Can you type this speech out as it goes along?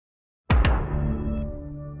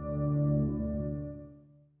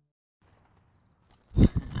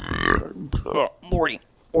Morty,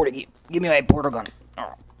 give me my portal gun.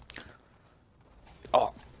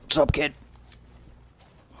 Oh, what's up, kid?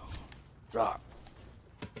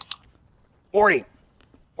 Morty,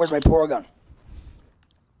 where's my portal gun?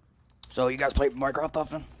 So you guys play Minecraft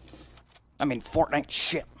often? I mean Fortnite,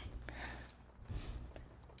 shit.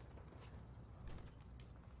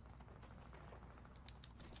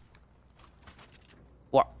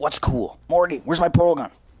 What's cool? Morty, where's my portal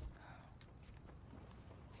gun?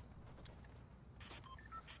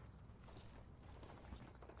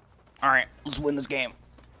 Alright, let's win this game.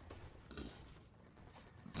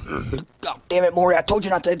 God damn it, Morty, I told you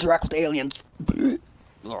not to interact with aliens.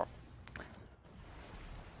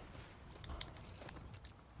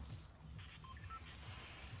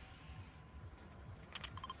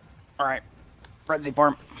 Alright, frenzy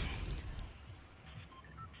farm.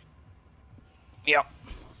 Yep.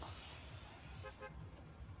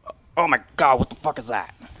 Oh my god, what the fuck is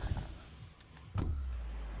that?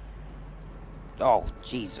 Oh,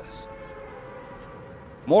 Jesus.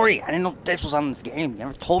 Morty, I didn't know this was on this game. You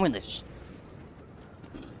never told me this.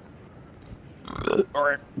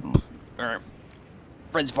 Alright. Alright.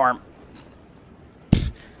 Fred's farm.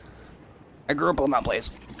 I grew up on that place.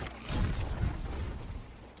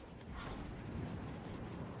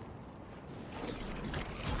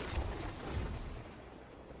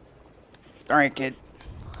 Alright, kid.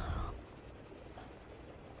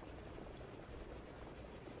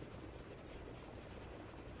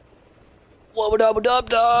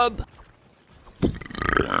 Wubba-dubba-dub-dub!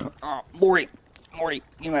 Morty,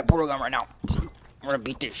 give me my portal gun right now. I'm gonna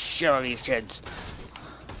beat the shit out of these kids.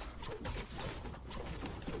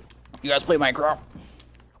 You guys play Minecraft?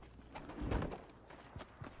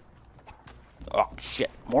 Oh,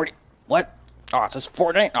 shit. Morty, what? Oh, it's just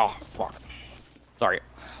Fortnite? Oh, fuck. Sorry.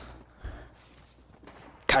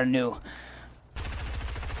 Kinda new.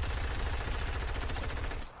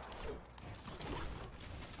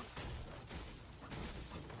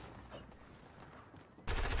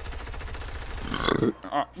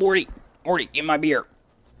 Morty, give my beer.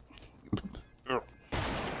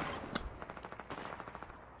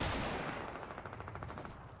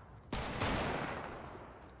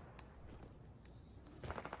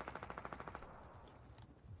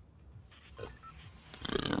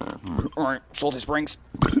 Alright, Salty Springs.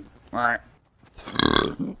 Alright.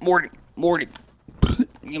 Morty,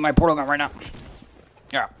 give my portal gun right now.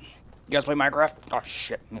 Yeah. You guys play Minecraft? Oh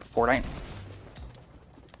shit, Fortnite.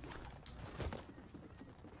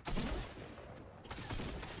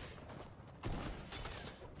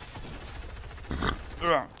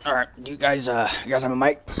 Alright, you guys have a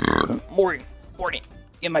mic? Morty,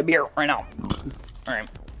 get my beer right now. Alright,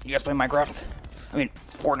 you guys play Minecraft? I mean,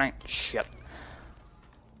 Fortnite, shit.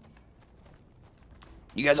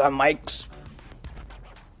 You guys have mics?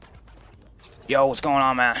 Yo, what's going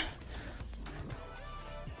on, man?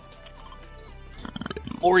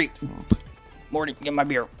 Morty, get my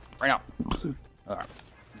beer right now. Alright,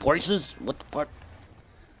 voices? What the fuck?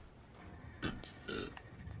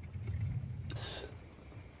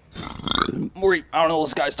 Morty, I don't know what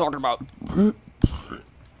this guy's talking about.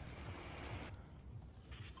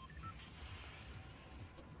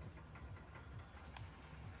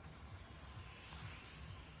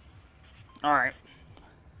 Alright.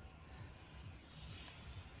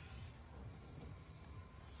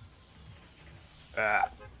 I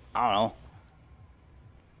don't know.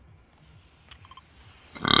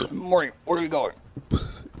 Morty, where are we going?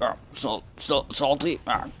 Salty?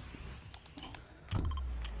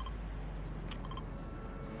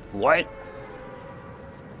 What?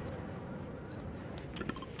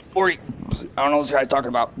 Morty, I don't know what this guy's talking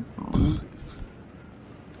about.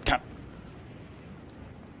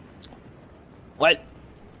 What?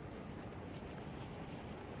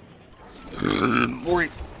 Morty,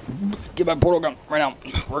 get my portal gun right now.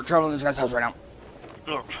 We're traveling to this guy's house right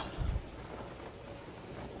now.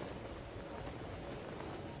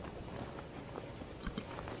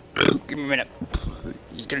 Give me a minute.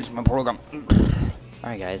 He's getting to my portal gun.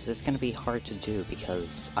 Alright guys, this is gonna be hard to do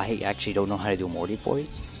because I actually don't know how to do Morty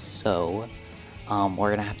voice, so we're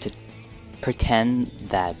gonna have to pretend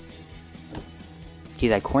that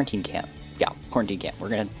he's at quarantine camp. Yeah, quarantine camp. We're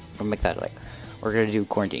gonna make that like we're gonna do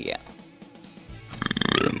quarantine camp.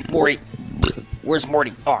 Morty, where's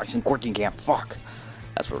Morty? Oh, he's in quarantine camp. Fuck.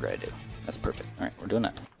 That's what we're gonna do. That's perfect. Alright, we're doing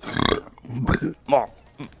that. Mom,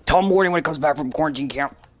 tell Morty when he comes back from quarantine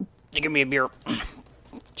camp to give me a beer.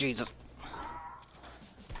 Jesus.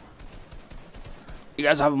 You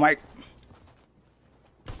guys have a mic?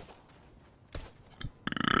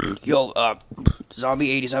 Yo, Zombie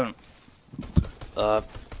 87.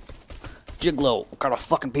 Jiglo. What kind of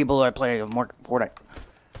fucking people do I play of Fortnite?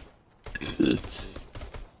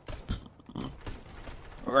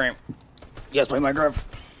 Alright. You guys play Minecraft?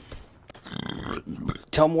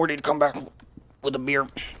 Tell Morty to come back with a beer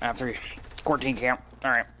after quarantine camp.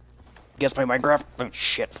 Alright. You guys play Minecraft? Oh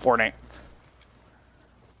shit, Fortnite.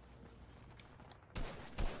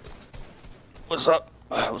 What's up?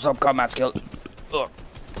 What's up, combat skill? Ugh.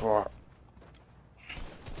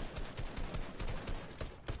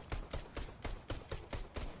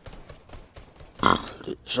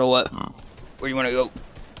 So what? Where do you want to go?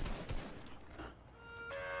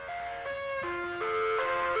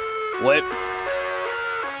 What?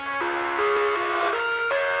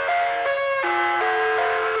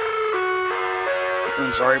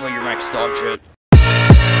 I'm sorry, but your mic's dog shit.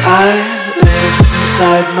 I live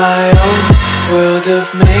inside my own world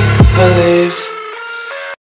of make-believe.